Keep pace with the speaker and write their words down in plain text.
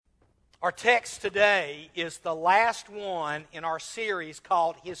Our text today is the last one in our series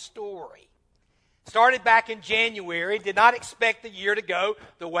called His Story. Started back in January, did not expect the year to go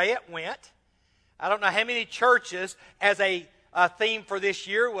the way it went. I don't know how many churches as a theme for this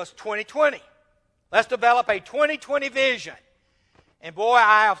year was 2020. Let's develop a 2020 vision. And boy,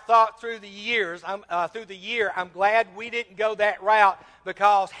 I have thought through the year, I'm glad we didn't go that route,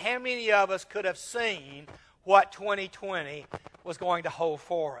 because how many of us could have seen what 2020 was going to hold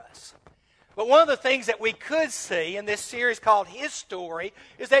for us? But one of the things that we could see in this series called His Story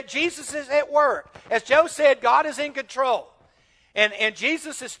is that Jesus is at work. As Joe said, God is in control. And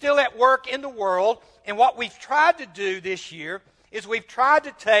Jesus is still at work in the world. And what we've tried to do this year is we've tried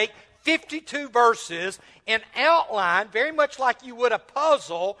to take 52 verses and outline, very much like you would a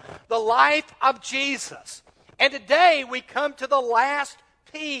puzzle, the life of Jesus. And today we come to the last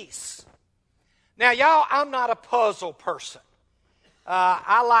piece. Now, y'all, I'm not a puzzle person.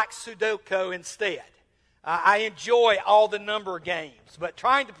 I like Sudoku instead. I enjoy all the number games. But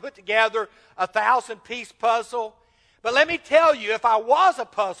trying to put together a 1,000-piece puzzle. But let me tell you, if I was a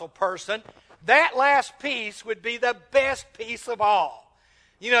puzzle person, that last piece would be the best piece of all.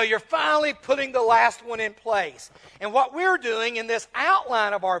 You know, you're finally putting the last one in place. And what we're doing in this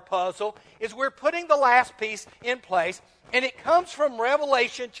outline of our puzzle is we're putting the last piece in place. And it comes from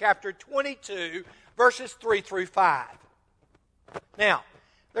Revelation chapter 22, verses 3 through 5. Now,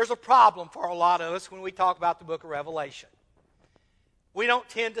 there's a problem for a lot of us when we talk about the book of Revelation. We don't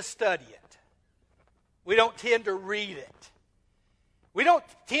tend to study it. We don't tend to read it. We don't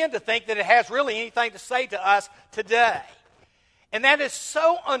tend to think that it has really anything to say to us today. And that is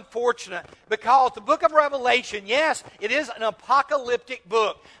so unfortunate, because the book of Revelation, yes, it is an apocalyptic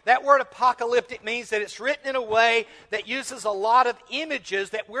book. That word apocalyptic means that it's written in a way that uses a lot of images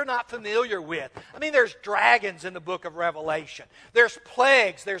that we're not familiar with. I mean, there's dragons in the book of Revelation. There's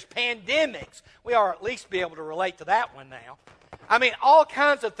plagues. There's pandemics. We are at least be able to relate to that one now. I mean, all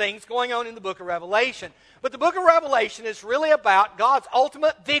kinds of things going on in the book of Revelation. But the book of Revelation is really about God's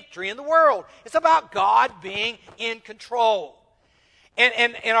ultimate victory in the world. It's about God being in control.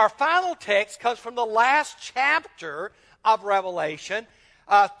 And our final text comes from the last chapter of Revelation.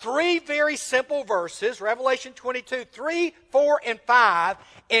 3 very simple verses, Revelation 22, 3, 4, and 5,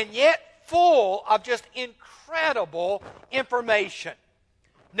 and yet full of just incredible information.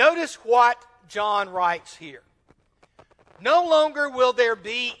 Notice what John writes here. No longer will there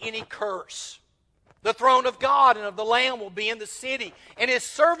be any curse. The throne of God and of the Lamb will be in the city, and His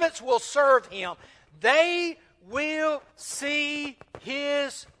servants will serve Him. They will see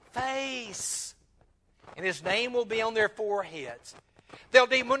His face, and His name will be on their foreheads. There'll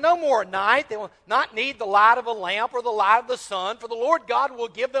be no more night. They will not need the light of a lamp or the light of the sun, for the Lord God will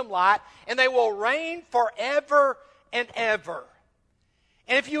give them light, and they will reign forever and ever.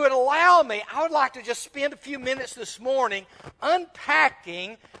 And if you would allow me, I would like to just spend a few minutes this morning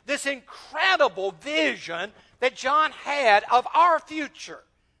unpacking this incredible vision that John had of our future.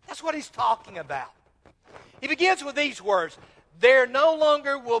 That's what he's talking about. He begins with these words, there no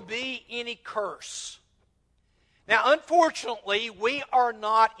longer will be any curse. Now, unfortunately, we are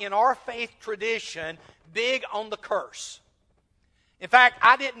not, in our faith tradition, big on the curse. In fact,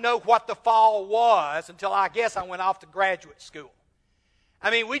 I didn't know what the fall was until I went off to graduate school. I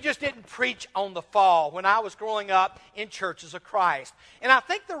mean, we just didn't preach on the fall when I was growing up in Churches of Christ. And I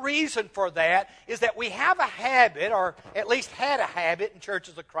think the reason for that is that we have a habit, or at least had a habit in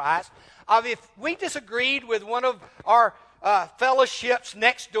Churches of Christ, of if we disagreed with one of our fellowships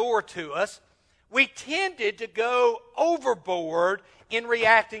next door to us, we tended to go overboard in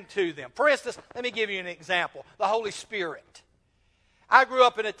reacting to them. For instance, let me give you an example. The Holy Spirit. I grew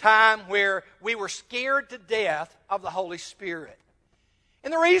up in a time where we were scared to death of the Holy Spirit.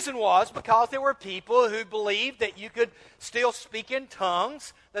 And the reason was because there were people who believed that you could still speak in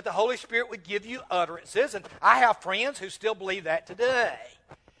tongues, that the Holy Spirit would give you utterances, and I have friends who still believe that today.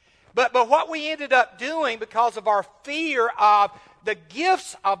 But what we ended up doing, because of our fear of the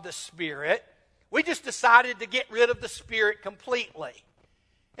gifts of the Spirit, we just decided to get rid of the Spirit completely.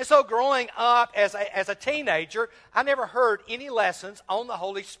 And so growing up as a teenager, I never heard any lessons on the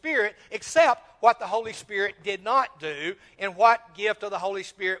Holy Spirit except what the Holy Spirit did not do and what gift of the Holy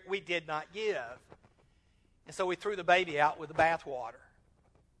Spirit we did not give. And so we threw the baby out with the bathwater.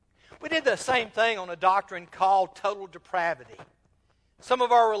 We did the same thing on a doctrine called total depravity. Some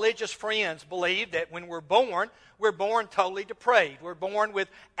of our religious friends believe that when we're born totally depraved. We're born with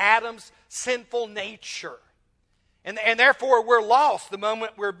Adam's sinful nature. And therefore, we're lost the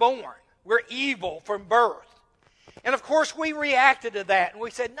moment we're born. We're evil from birth. And of course we reacted to that and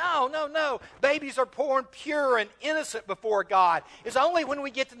we said, no. Babies are born pure and innocent before God. It's only when we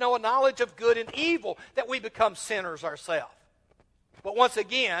get to know a knowledge of good and evil that we become sinners ourselves. But once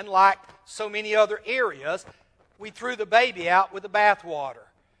again, like so many other areas, we threw the baby out with the bathwater.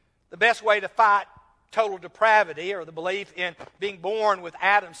 The best way to fight total depravity or the belief in being born with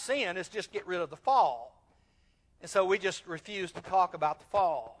Adam's sin is just get rid of the fall. And so we just refuse to talk about the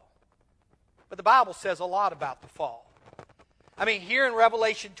fall. But the Bible says a lot about the fall. I mean, here in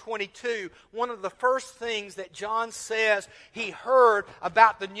Revelation 22, one of the first things that John says he heard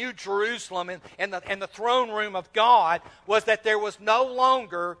about the New Jerusalem and the throne room of God was that there was no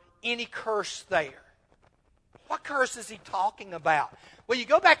longer any curse there. What curse is he talking about? Well, you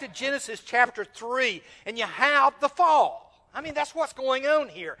go back to Genesis chapter 3 and you have the fall. I mean, that's what's going on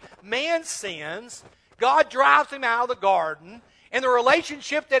here. Man sins, God drives him out of the garden, and the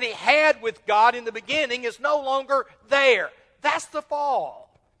relationship that he had with God in the beginning is no longer there. That's the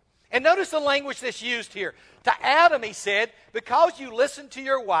fall. And notice the language that's used here. To Adam he said, because you listened to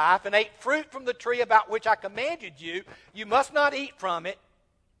your wife and ate fruit from the tree about which I commanded you, you must not eat from it.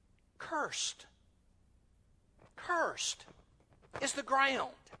 Cursed. Cursed is the ground.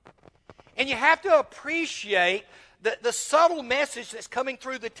 And you have to appreciate the subtle message that's coming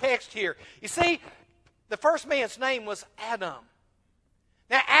through the text here. You see, the first man's name was Adam.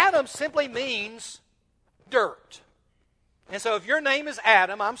 Now, Adam simply means dirt. And so if your name is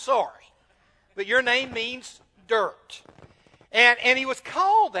Adam, I'm sorry. But your name means dirt. And he was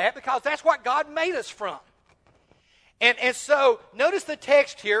called that because that's what God made us from. And so notice the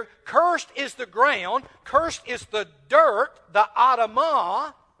text here. Cursed is the ground. Cursed is the dirt, the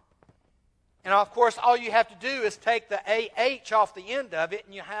Adamah. And of course, all you have to do is take the AH off the end of it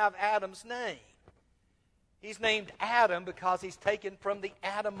and you have Adam's name. He's named Adam because he's taken from the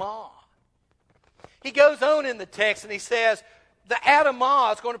Adamah. He goes on in the text and he says, the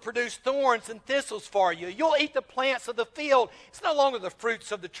Adamah is going to produce thorns and thistles for you. You'll eat the plants of the field. It's no longer the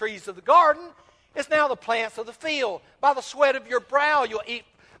fruits of the trees of the garden. It's now the plants of the field. By the sweat of your brow you'll eat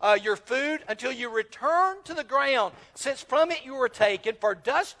your food until you return to the ground, since from it you were taken. For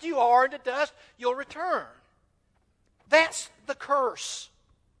dust you are, and to dust you'll return. That's the curse.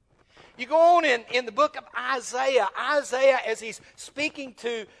 You go on in the book of Isaiah, as he's speaking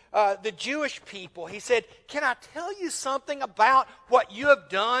to the Jewish people, he said, can I tell you something about what you have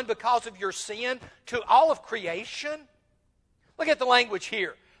done because of your sin to all of creation? Look at the language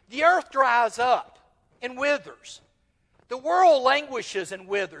here. The earth dries up and withers. The world languishes and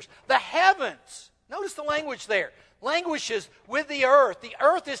withers. The heavens, notice the language there, languishes with the earth. The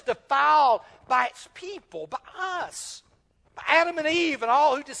earth is defiled by its people, by us. Adam and Eve and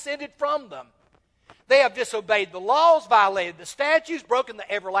all who descended from them. They have disobeyed the laws, violated the statutes, broken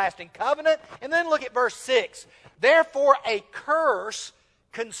the everlasting covenant. And then look at verse 6. Therefore a curse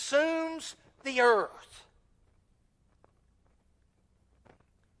consumes the earth.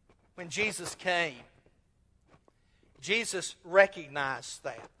 When Jesus came, Jesus recognized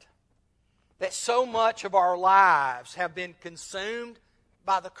that so much of our lives have been consumed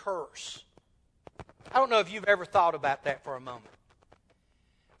by the curse. I don't know if you've ever thought about that for a moment.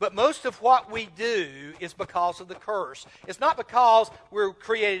 But most of what we do is because of the curse. It's not because we're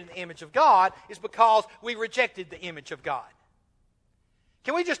created in the image of God. It's because we rejected the image of God.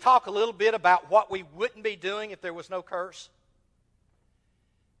 Can we just talk a little bit about what we wouldn't be doing if there was no curse?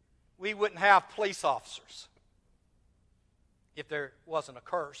 We wouldn't have police officers if there wasn't a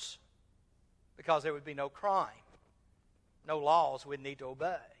curse, because there would be no crime, no laws we'd need to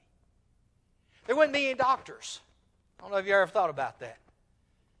obey. There wouldn't be any doctors. I don't know if you ever thought about that.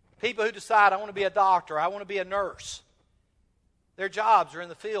 People who decide, I want to be a doctor, I want to be a nurse, their jobs are in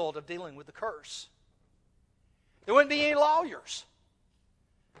the field of dealing with the curse. There wouldn't be any lawyers.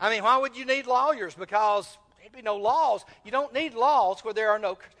 I mean, why would you need lawyers? Because there'd be no laws. You don't need laws where there are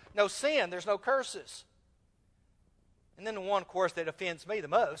no sin, there's no curses. And then the one, of course, that offends me the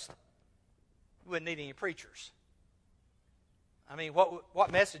most, you wouldn't need any preachers. I mean,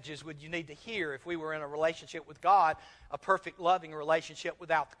 what messages would you need to hear if we were in a relationship with God, a perfect, loving relationship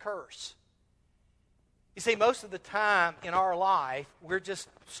without the curse? You see, most of the time in our life, we're just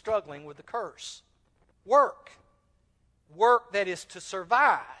struggling with the curse. Work that is to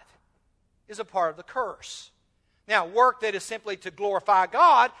survive, is a part of the curse. Now, work that is simply to glorify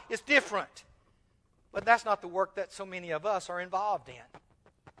God is different. But that's not the work that so many of us are involved in.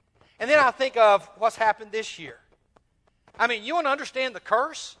 And then I think of what's happened this year. I mean, you want to understand the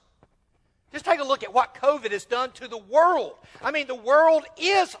curse? Just take a look at what COVID has done to the world. I mean, the world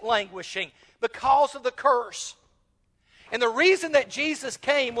is languishing because of the curse. And the reason that Jesus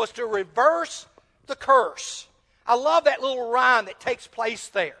came was to reverse the curse. I love that little rhyme that takes place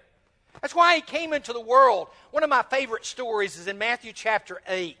there. That's why he came into the world. One of my favorite stories is in Matthew chapter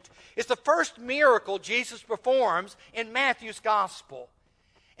 8. It's the first miracle Jesus performs in Matthew's gospel.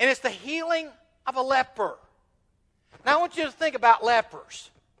 And it's the healing of a leper. Now I want you to think about lepers.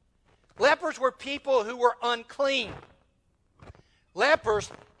 Lepers were people who were unclean.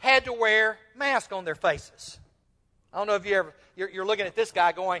 Lepers had to wear masks on their faces. I don't know if you're looking at this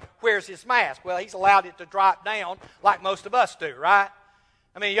guy going, where's his mask? Well, he's allowed it to drop down like most of us do, right?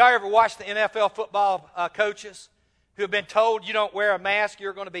 I mean, y'all ever watch the NFL football coaches who have been told you don't wear a mask,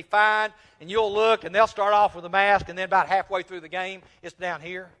 you're going to be fined, and you'll look and they'll start off with a mask, and then about halfway through the game, it's down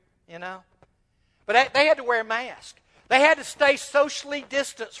here, you know? But they had to wear a mask. They had to stay socially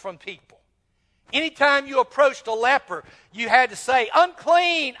distanced from people. Anytime you approached a leper, you had to say,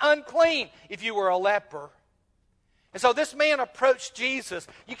 unclean, unclean, if you were a leper. And so this man approached Jesus.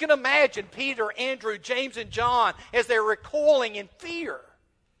 You can imagine Peter, Andrew, James, and John as they're recoiling in fear.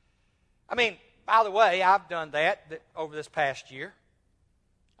 I mean, by the way, I've done that over this past year.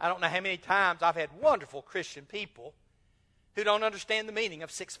 I don't know how many times I've had wonderful Christian people who don't understand the meaning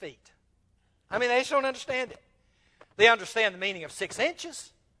of 6 feet. I mean, they just don't understand it. They understand the meaning of 6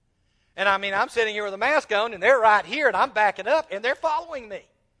 inches. And I mean, I'm sitting here with a mask on, and they're right here, and I'm backing up, and they're following me.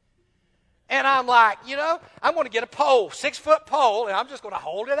 And I'm like, I'm going to get a pole, 6-foot pole, and I'm just going to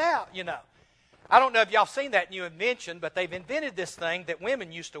hold it out, I don't know if y'all seen that new invention, but they've invented this thing that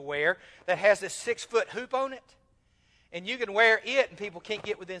women used to wear that has this 6-foot hoop on it. And you can wear it, and people can't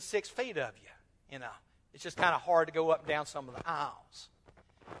get within 6 feet of you, It's just kind of hard to go up and down some of the aisles.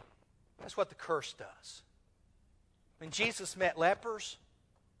 That's what the curse does. When Jesus met lepers,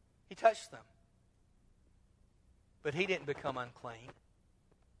 he touched them. But he didn't become unclean.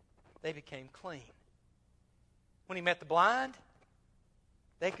 They became clean. When he met the blind,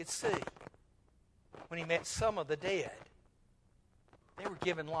 they could see. When he met some of the dead, they were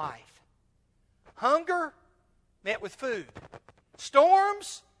given life. Hunger met with food.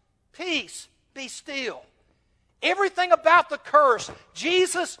 Storms, peace, be still. Everything about the curse,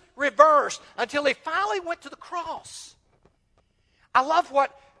 Jesus reversed until he finally went to the cross. I love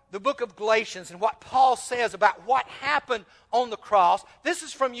what the book of Galatians and what Paul says about what happened on the cross. This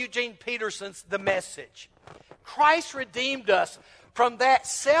is from Eugene Peterson's The Message. Christ redeemed us from that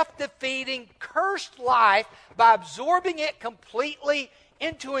self-defeating, cursed life by absorbing it completely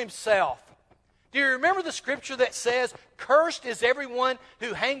into himself. Do you remember the scripture that says, cursed is everyone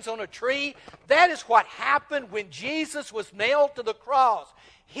who hangs on a tree? That is what happened when Jesus was nailed to the cross.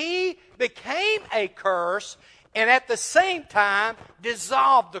 He became a curse and at the same time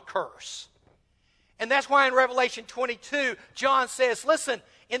dissolved the curse. And that's why in Revelation 22, John says, listen,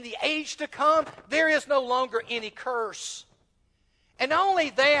 in the age to come, there is no longer any curse. And not only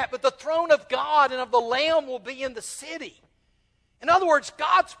that, but the throne of God and of the Lamb will be in the city. In other words,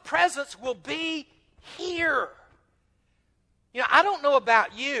 God's presence will be here. I don't know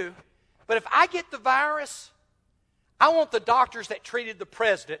about you, but if I get the virus, I want the doctors that treated the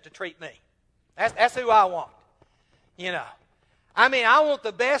president to treat me. That's who I want. I want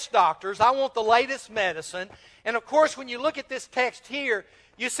the best doctors. I want the latest medicine. And of course, when you look at this text here,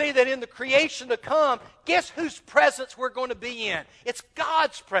 you see that in the creation to come, guess whose presence we're going to be in? It's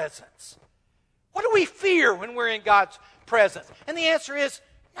God's presence. What do we fear when we're in God's presence? And the answer is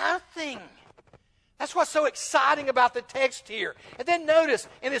nothing. That's what's so exciting about the text here. And then notice,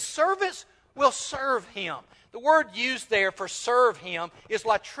 and his servants will serve him. The word used there for serve him is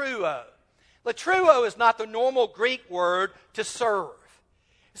latruo. Latruo is not the normal Greek word to serve.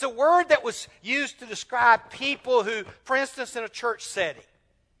 It's a word that was used to describe people who, for instance, in a church setting,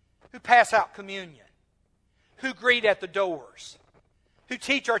 who pass out communion, who greet at the doors, who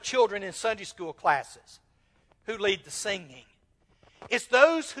teach our children in Sunday school classes, who lead the singing. It's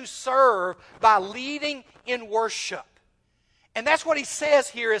those who serve by leading in worship. And that's what he says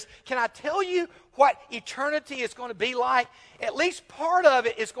here is, can I tell you what eternity is going to be like? At least part of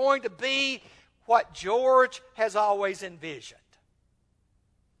it is going to be what George has always envisioned.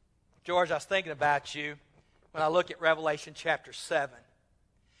 George, I was thinking about you when I look at Revelation chapter 7.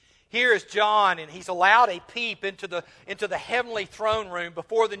 Here is John, and he's allowed a peep into the heavenly throne room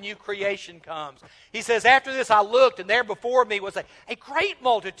before the new creation comes. He says, after this I looked, and there before me was a great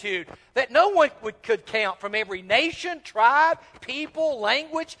multitude that no one could count, from every nation, tribe, people,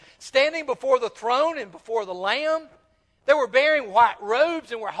 language, standing before the throne and before the Lamb. They were bearing white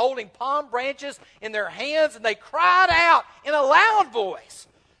robes and were holding palm branches in their hands, and they cried out in a loud voice,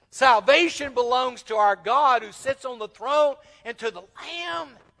 salvation belongs to our God who sits on the throne and to the Lamb.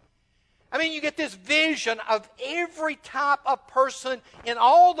 I mean, you get this vision of every type of person in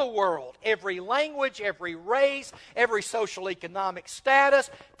all the world, every language, every race, every social economic status.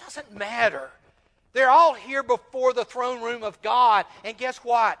 It doesn't matter. They're all here before the throne room of God, and guess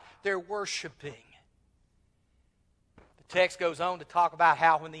what? They're worshiping. The text goes on to talk about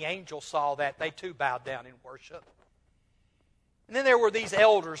how when the angels saw that, they too bowed down in worship. And then there were these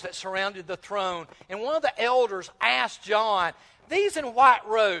elders that surrounded the throne, and one of the elders asked John, "These in white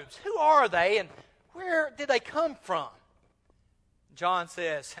robes, who are they, and where did they come from?" John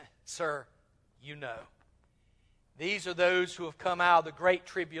says, "Sir, you know. These are those who have come out of the great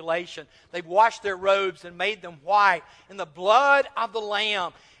tribulation. They've washed their robes and made them white in the blood of the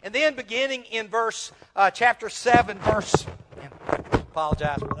Lamb." And then beginning in chapter 7, verse...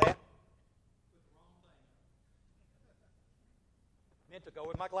 Apologize for that. Meant to go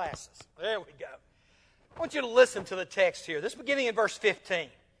with my glasses. There we go. I want you to listen to the text here. This beginning in verse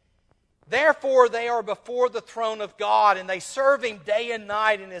 15. "Therefore they are before the throne of God, and they serve Him day and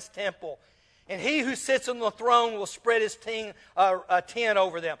night in His temple. And He who sits on the throne will spread His tent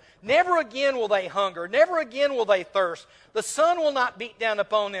over them. Never again will they hunger. Never again will they thirst. The sun will not beat down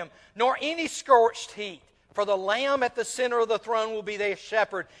upon them, nor any scorched heat. For the Lamb at the center of the throne will be their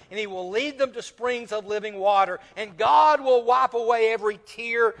shepherd, and He will lead them to springs of living water. And God will wipe away every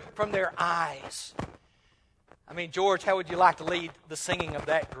tear from their eyes." I mean, George, how would you like to lead the singing of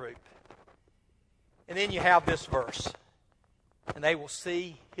that group? And then you have this verse. "And they will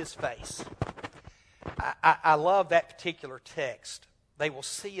see His face." I love that particular text. They will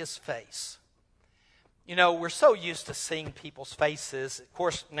see His face. You know, we're so used to seeing people's faces. Of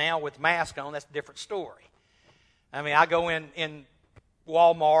course, now with mask on, that's a different story. I mean, I go in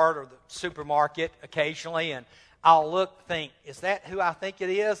Walmart or the supermarket occasionally, and I'll think, is that who I think it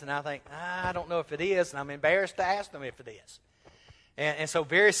is? And I think, I don't know if it is, and I'm embarrassed to ask them if it is. And so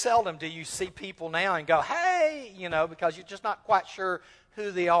very seldom do you see people now and go, "Hey," because you're just not quite sure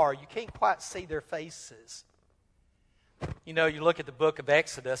who they are. You can't quite see their faces. You look at the book of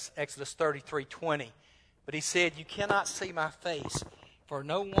Exodus 33:20. "But He said, 'You cannot see my face, for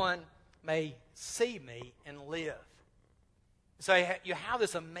no one may see me and live.'" So you have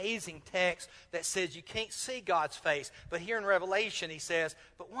this amazing text that says you can't see God's face. But here in Revelation He says,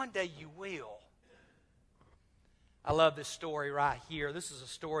 "But one day you will." I love this story right here. This is a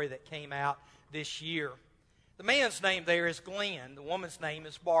story that came out this year. The man's name there is Glenn. The woman's name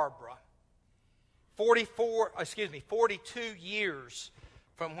is Barbara. 42 years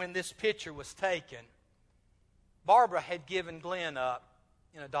from when this picture was taken, Barbara had given Glenn up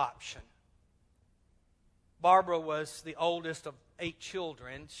in adoption. Barbara was the oldest of 8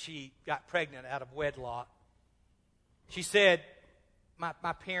 children. She got pregnant out of wedlock. She said,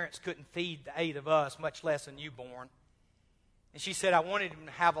 my parents couldn't feed the 8 of us, much less a newborn. And she said, I wanted him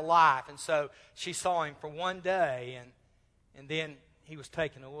to have a life. And so she saw him for one day, and then he was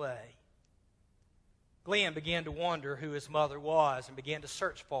taken away. Glenn began to wonder who his mother was and began to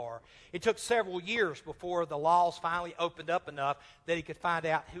search for her. It took several years before the laws finally opened up enough that he could find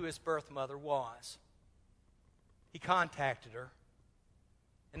out who his birth mother was. He contacted her,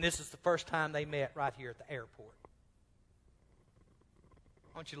 and this is the first time they met right here at the airport.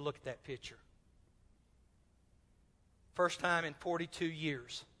 I want you to look at that picture. First time in 42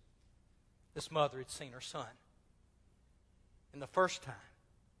 years, this mother had seen her son. And the first time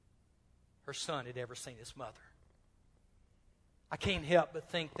her son had ever seen his mother. I can't help but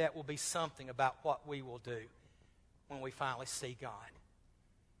think that will be something about what we will do when we finally see God.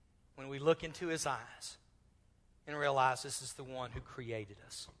 When we look into His eyes and realize this is the one who created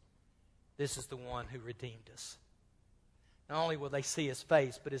us. This is the one who redeemed us. Not only will they see His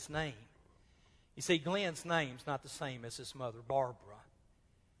face, but His name. You see, Glenn's name's not the same as his mother, Barbara.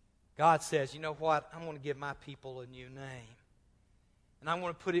 God says, you know what? I'm going to give my people a new name. And I'm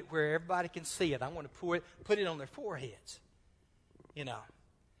going to put it where everybody can see it. I'm going to put it on their foreheads. You know,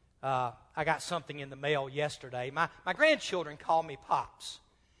 I got something in the mail yesterday. My grandchildren call me Pops.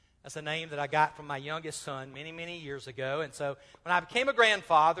 That's a name that I got from my youngest son many, many years ago. And so when I became a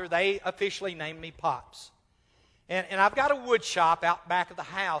grandfather, they officially named me Pops. And I've got a wood shop out back of the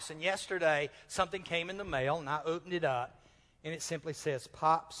house. And yesterday, something came in the mail, and I opened it up. And it simply says,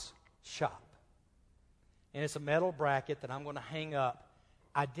 Pops Shop. And it's a metal bracket that I'm going to hang up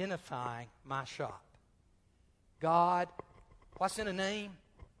identifying my shop. God, what's in a name?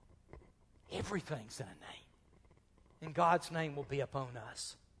 Everything's in a name. And God's name will be upon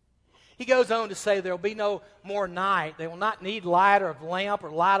us. He goes on to say there will be no more night. They will not need light of lamp or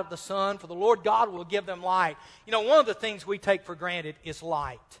light of the sun, for the Lord God will give them light. You know, one of the things we take for granted is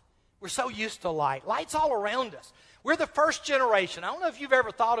light. We're so used to light. Light's all around us. We're the first generation. I don't know if you've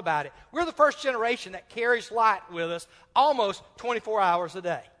ever thought about it. We're the first generation that carries light with us almost 24 hours a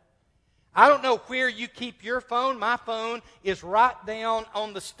day. I don't know where you keep your phone. My phone is right down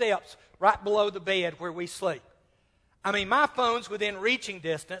on the steps, right below the bed where we sleep. I mean, my phone's within reaching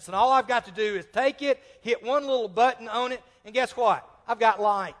distance, and all I've got to do is take it, hit one little button on it, and guess what? I've got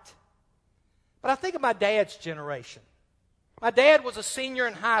light. But I think of my dad's generation. My dad was a senior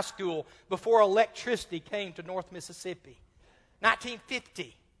in high school before electricity came to North Mississippi,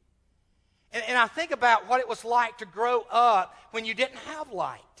 1950. And I think about what it was like to grow up when you didn't have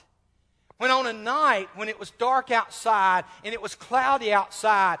light. When on a night when it was dark outside and it was cloudy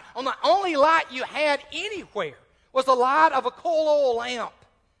outside, on the only light you had anywhere was the light of a coal oil lamp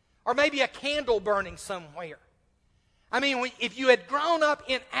or maybe a candle burning somewhere. I mean, if you had grown up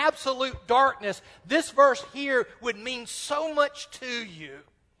in absolute darkness, this verse here would mean so much to you.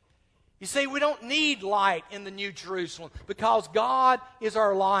 You see, we don't need light in the New Jerusalem because God is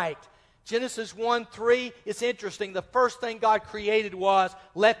our light. Genesis 1:3, it's interesting. The first thing God created was,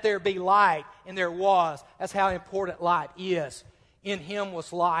 let there be light, and there was. That's how important light is. In Him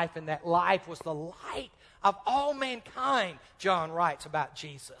was life, and that life was the light of all mankind, John writes about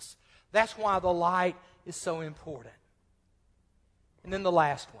Jesus. That's why the light is so important. And then the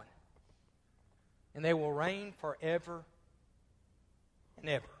last one. And they will reign forever and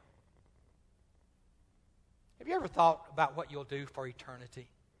ever. Have you ever thought about what you'll do for eternity?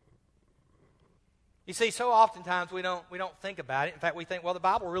 You see, so oftentimes we don't think about it. In fact, we think, well, the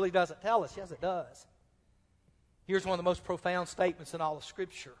Bible really doesn't tell us. Yes, it does. Here's one of the most profound statements in all of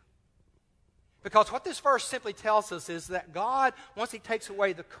Scripture. Because what this verse simply tells us is that God, once He takes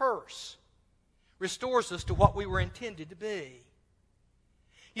away the curse, restores us to what we were intended to be.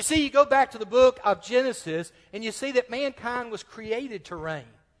 You see, you go back to the book of Genesis, and you see that mankind was created to reign.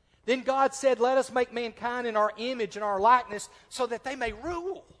 Then God said, let us make mankind in our image and our likeness so that they may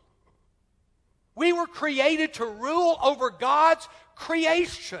rule. We were created to rule over God's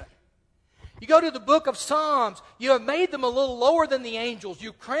creation. You go to the book of Psalms, you have made them a little lower than the angels.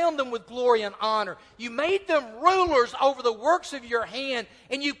 You crowned them with glory and honor. You made them rulers over the works of your hand,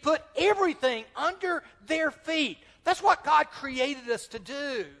 and you put everything under their feet. That's what God created us to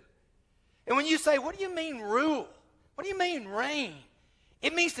do. And when you say, what do you mean rule? What do you mean reign?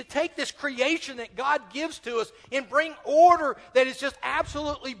 It means to take this creation that God gives to us and bring order that is just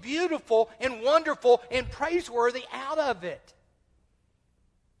absolutely beautiful and wonderful and praiseworthy out of it.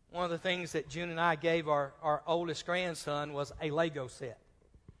 One of the things that June and I gave our oldest grandson was a Lego set.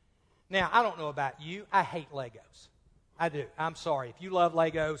 Now, I don't know about you. I hate Legos. I do. I'm sorry. If you love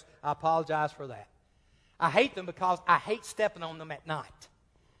Legos, I apologize for that. I hate them because I hate stepping on them at night.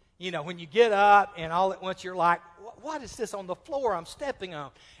 You know, when you get up and all at once you're like, what is this on the floor I'm stepping on?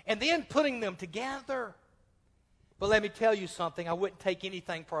 And then putting them together. But let me tell you something. I wouldn't take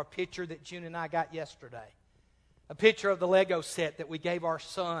anything for a picture that June and I got yesterday. A picture of the Lego set that we gave our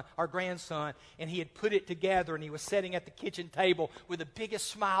grandson, and he had put it together, and he was sitting at the kitchen table with the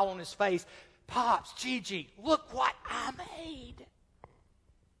biggest smile on his face. Pops, Gigi, look what I made.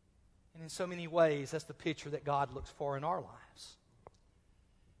 And in so many ways, that's the picture that God looks for in our lives.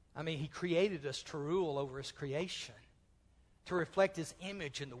 I mean, He created us to rule over His creation, to reflect His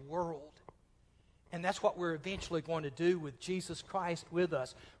image in the world. And that's what we're eventually going to do with Jesus Christ with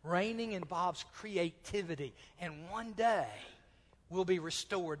us, reigning in Bob's creativity. And one day, we'll be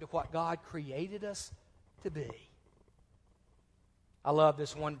restored to what God created us to be. I love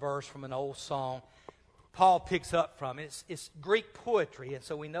this one verse from an old song. Paul picks up from it. It's Greek poetry, and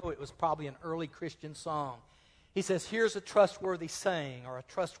so we know it was probably an early Christian song. He says, here's a trustworthy saying or a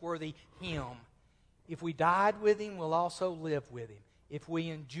trustworthy hymn. If we died with Him, we'll also live with Him. If we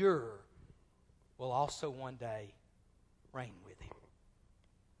endure, we'll also one day reign with Him.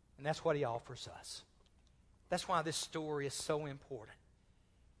 And that's what He offers us. That's why this story is so important.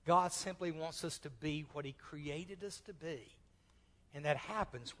 God simply wants us to be what He created us to be. And that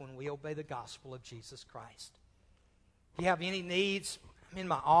happens when we obey the gospel of Jesus Christ. If you have any needs, I'm in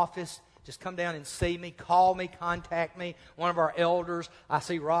my office. Just come down and see me. Call me. Contact me. One of our elders. I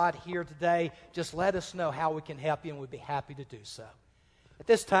see Rod here today. Just let us know how we can help you, and we'd be happy to do so. At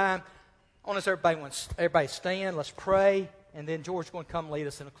this time, I want us everybody stand. Let's pray. And then George is going to come lead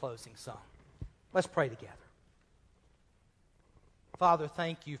us in a closing song. Let's pray together. Father,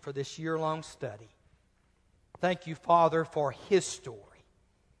 thank You for this year-long study. Thank You, Father, for His story.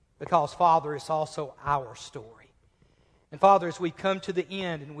 Because, Father, it's also our story. And, Father, as we come to the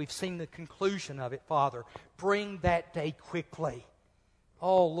end and we've seen the conclusion of it, Father, bring that day quickly.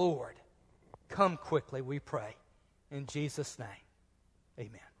 Oh, Lord, come quickly, we pray. In Jesus' name,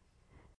 amen.